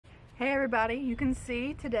Hey everybody, you can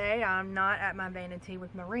see today I'm not at my vanity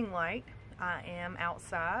with my ring light. I am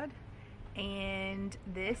outside and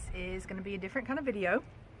this is going to be a different kind of video.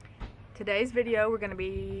 Today's video we're going to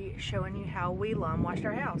be showing you how we lime washed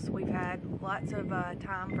our house. We've had lots of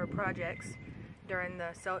time for projects during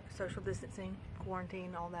the social distancing,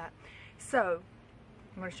 quarantine, all that. So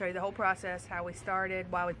I'm going to show you the whole process, how we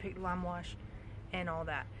started, why we picked lime wash, and all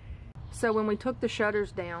that. So when we took the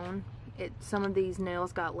shutters down, some of these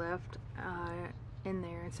nails got left in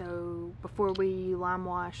there, and so before we lime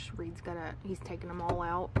wash, he's taking them all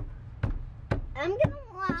out. I'm gonna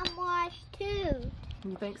lime wash too.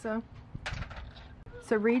 You think so?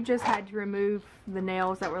 So Reed just had to remove the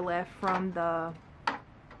nails that were left from the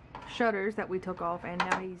shutters that we took off, and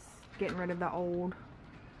now he's getting rid of the old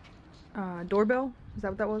doorbell. Is that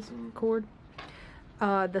what that was? Cord.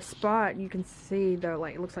 The spot you can see, though,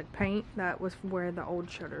 it looks like paint. That was where the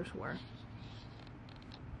old shutters were.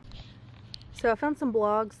 So I found some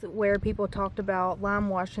blogs where people talked about lime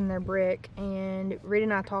washing their brick, and Reed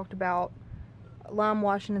and I talked about lime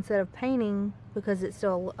washing instead of painting because it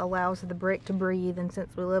still allows the brick to breathe, and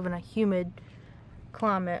since we live in a humid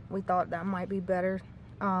climate, we thought that might be better.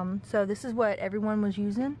 So this is what everyone was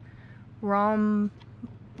using. I don't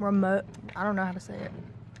know how to say it.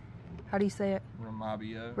 How do you say it?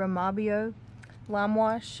 Romabio. Romabio lime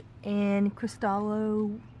wash and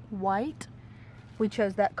Cristallo white. We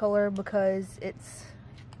chose that color because it's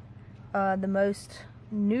the most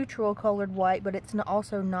neutral colored white, but it's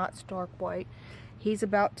also not stark white. He's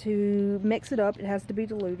about to mix it up. It has to be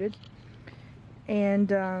diluted,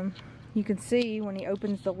 and you can see when he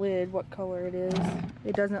opens the lid what color it is.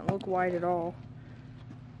 It doesn't look white at all,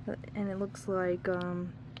 and it looks like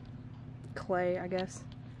clay, I guess,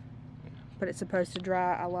 but it's supposed to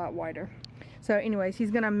dry a lot whiter. So anyways,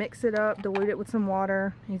 he's gonna mix it up, dilute it with some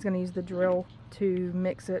water. He's gonna use the drill to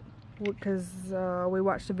mix it because we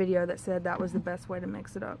watched a video that said that was the best way to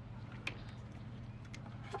mix it up.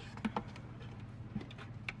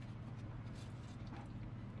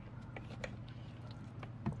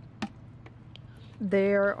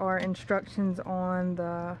 There are instructions on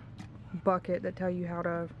the bucket that tell you how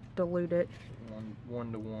to dilute it.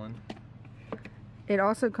 One to one. It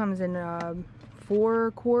also comes in a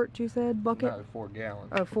 4-quart, you said, bucket? No, 4 gallon.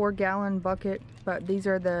 A 4-gallon bucket, but these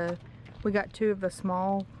are we got 2 of the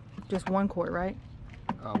small, just 1 quart, right?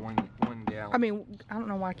 One gallon. I mean, I don't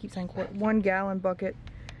know why I keep saying quart. 1 gallon bucket,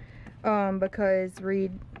 because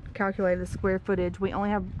Reed calculated the square footage. We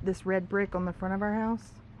only have this red brick on the front of our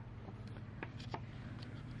house,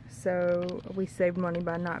 so we saved money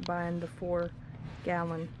by not buying the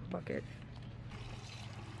 4-gallon bucket.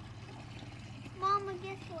 Mama,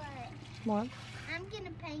 guess what? What? I'm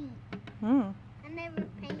gonna paint. Hmm. I never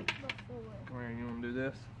painted before. Where you want to do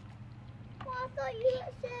this? Well, I thought you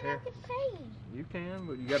said Here. I could paint. You can,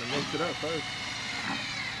 but you got to mix it up first.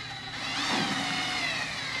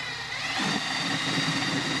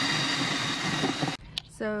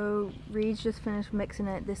 So Reed's just finished mixing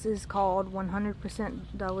it. This is called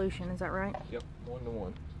 100% dilution. Is that right? Yep, 1 to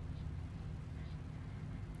 1.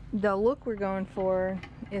 The look we're going for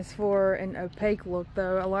is for an opaque look,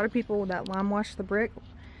 though. A lot of people that lime wash the brick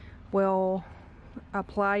will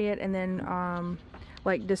apply it and then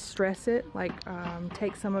like distress it, like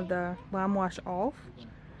take some of the lime wash off,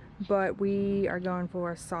 but we are going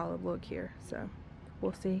for a solid look here, so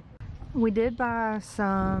we'll see. We did buy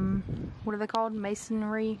some, what are they called,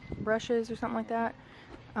 masonry brushes or something like that,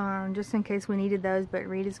 just in case we needed those, but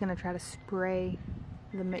Reed is going to try to spray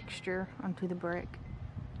the mixture onto the brick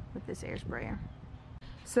with this air sprayer.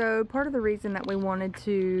 So part of the reason that we wanted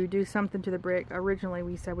to do something to the brick, originally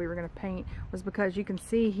we said we were going to paint, was because you can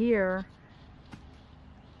see here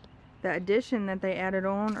the addition that they added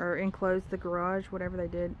on or enclosed the garage, whatever they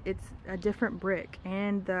did, it's a different brick,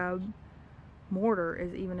 and the mortar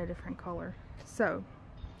is even a different color. So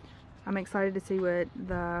I'm excited to see what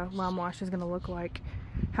the lime wash is going to look like.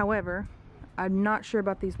 However, I'm not sure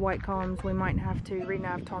about these white columns. We might have to, Reed and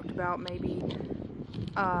I have talked about maybe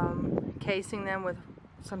casing them with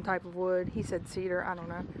some type of wood. He said cedar, I don't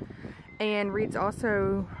know. And Reed's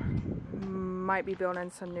also might be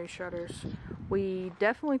building some new shutters. We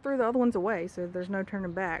definitely threw the other ones away, so there's no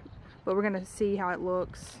turning back, but we're gonna see how it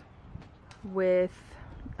looks with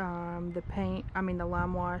the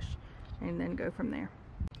lime wash, and then go from there.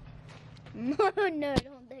 No,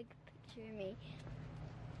 don't take a picture of me.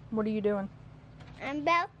 What are you doing? I'm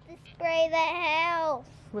about to spray the house.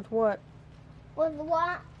 With what? With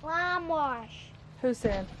lime wash. Who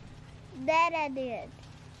said? That I did.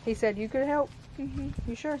 He said you could help? Mhm.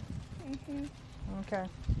 You sure? Mhm. Okay.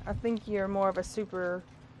 I think you're more of a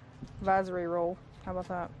supervisory role. How about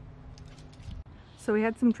that? So we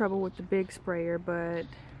had some trouble with the big sprayer, but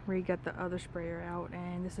Reed got the other sprayer out,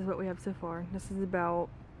 and this is what we have so far. This is about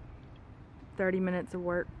 30 minutes of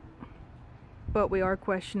work, but we are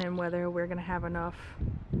questioning whether we're going to have enough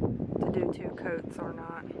to do 2 coats or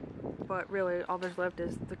not. But really all there's left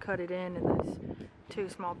is to cut it in those 2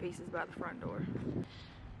 small pieces by the front door.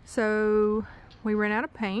 So we ran out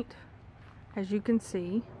of paint, as you can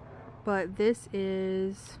see, but this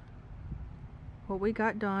is what we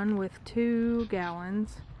got done with 2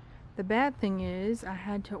 gallons. The bad thing is I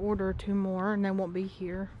had to order 2 more and they won't be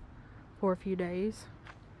here for a few days.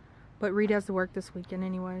 But Reed has to work this weekend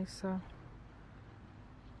anyway, so.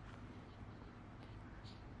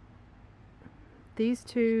 These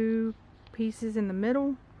 2 pieces in the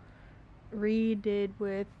middle, Reed did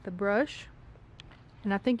with the brush.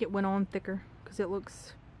 And I think it went on thicker because it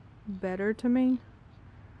looks better to me.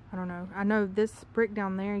 I don't know. I know this brick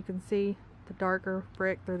down there, you can see the darker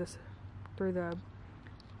brick through the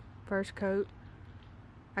first coat.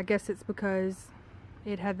 I guess it's because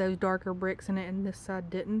it had those darker bricks in it and this side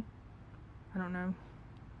didn't. I don't know.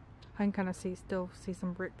 I can kind of still see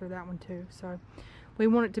some brick through that one too. So we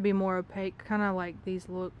want it to be more opaque, kind of like these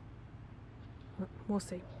look. We'll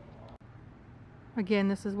see. Again,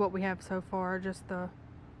 this is what we have so far, just the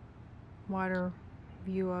wider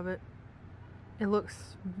view of it. It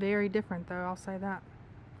looks very different though, I'll say that.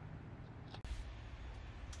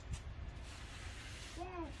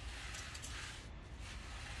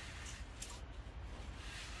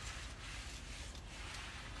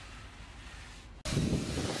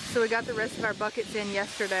 So we got the rest of our buckets in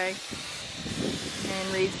yesterday,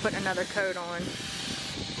 and Reed's putting another coat on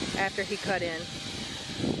after he cut in.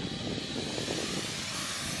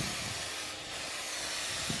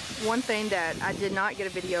 One thing that I did not get a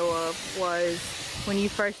video of was when you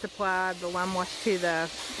first apply the lime wash to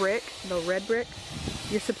the brick, the red brick,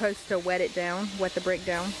 you're supposed to wet it down, wet the brick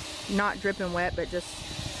down. Not dripping wet, but just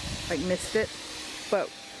like mist it. But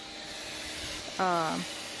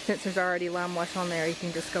since there's already lime wash on there, you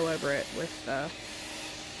can just go over it with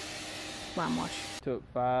lime wash. Took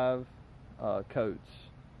 5 coats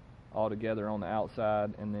all together on the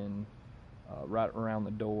outside, and then right around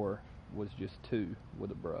the door was just 2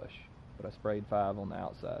 with a brush, but I sprayed 5 on the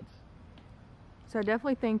outsides. So I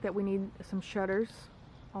definitely think that we need some shutters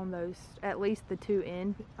on those, at least the 2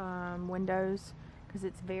 end windows, because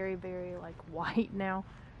it's very, very like white now.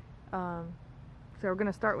 So we're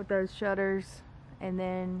gonna start with those shutters, and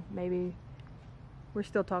then maybe we're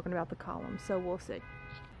still talking about the columns, so we'll see.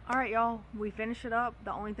 All right, y'all, we finished it up.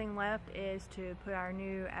 The only thing left is to put our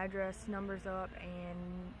new address numbers up and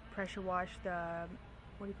pressure wash the,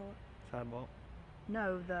 what do you call it? Sidewalk?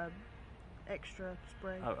 No, the extra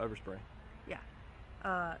spray. Oh, overspray. Yeah.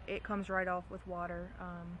 It comes right off with water.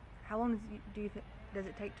 How long does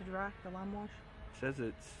it take to dry, the lime wash? It says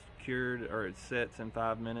it's cured, or it sets in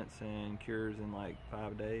 5 minutes and cures in like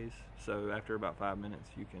 5 days. So after about 5 minutes,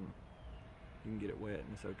 you can get it wet and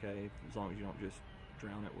it's okay, as long as you don't just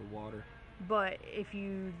drown it with water. But if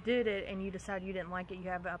you did it and you decide you didn't like it, you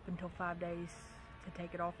have up until 5 days to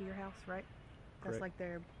take it off of your house, right? That's Correct.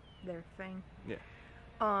 like their thing. Yeah.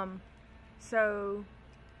 So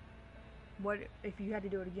what if you had to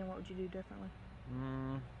do it again? What would you do differently?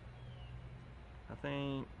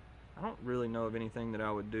 I don't really know of anything that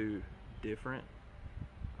I would do different.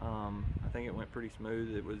 I think it went pretty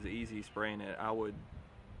smooth. It was easy spraying it. I would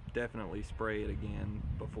definitely spray it again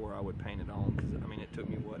before I would paint it on, because I mean it took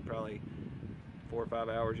me probably 4 or 5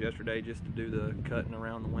 hours yesterday just to do the cutting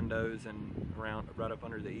around the windows and around right up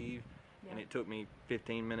under the eave. Yeah. And it took me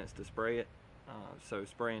 15 minutes to spray it. So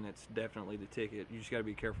spraying it's definitely the ticket. You just got to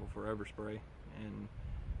be careful for overspray, and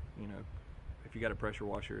you know, if you got a pressure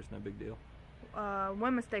washer, it's no big deal.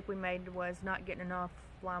 One mistake we made was not getting enough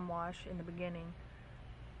lime wash in the beginning,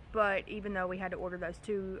 but even though we had to order those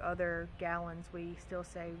 2 other gallons, we still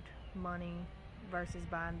saved money versus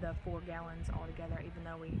buying the 4 gallons altogether, even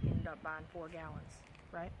though we ended up buying 4 gallons,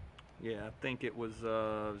 right? Yeah, I think it was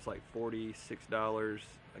like $46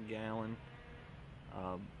 a gallon,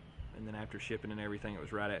 and then after shipping and everything, it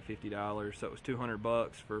was right at $50. So it was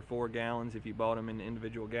 $200 for 4 gallons if you bought them in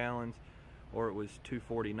individual gallons, or it was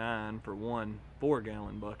 $249 for one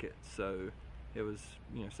 4-gallon bucket. So it was,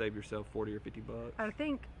 you know, save yourself 40 or 50 bucks. I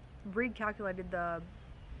think Reed calculated the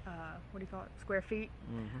what do you call it, square feet.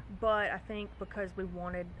 Mm-hmm. But I think because we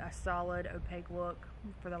wanted a solid opaque look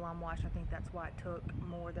for the lime wash, I think that's why it took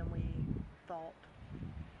more than we thought.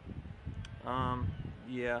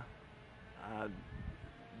 Yeah,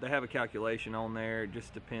 they have a calculation on there. It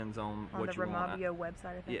just depends on what you want. On the Romabio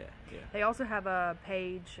website, I think. Yeah. They also have a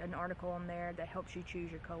page, an article on there that helps you choose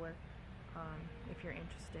your color if you're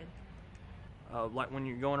interested. like when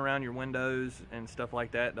you're going around your windows and stuff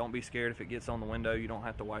like that, don't be scared if it gets on the window. You don't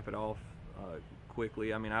have to wipe it off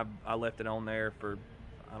quickly. I mean, I left it on there for,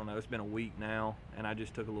 I don't know, it's been a week now, and I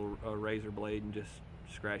just took a razor blade and just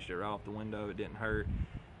scratched it right off the window. It didn't hurt.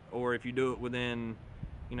 Or if you do it within,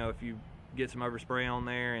 you know, if you get some overspray on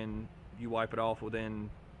there and you wipe it off within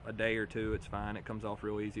a day or two, it's fine. It comes off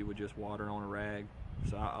real easy with just water on a rag.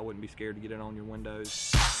 So I wouldn't be scared to get it on your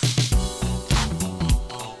windows.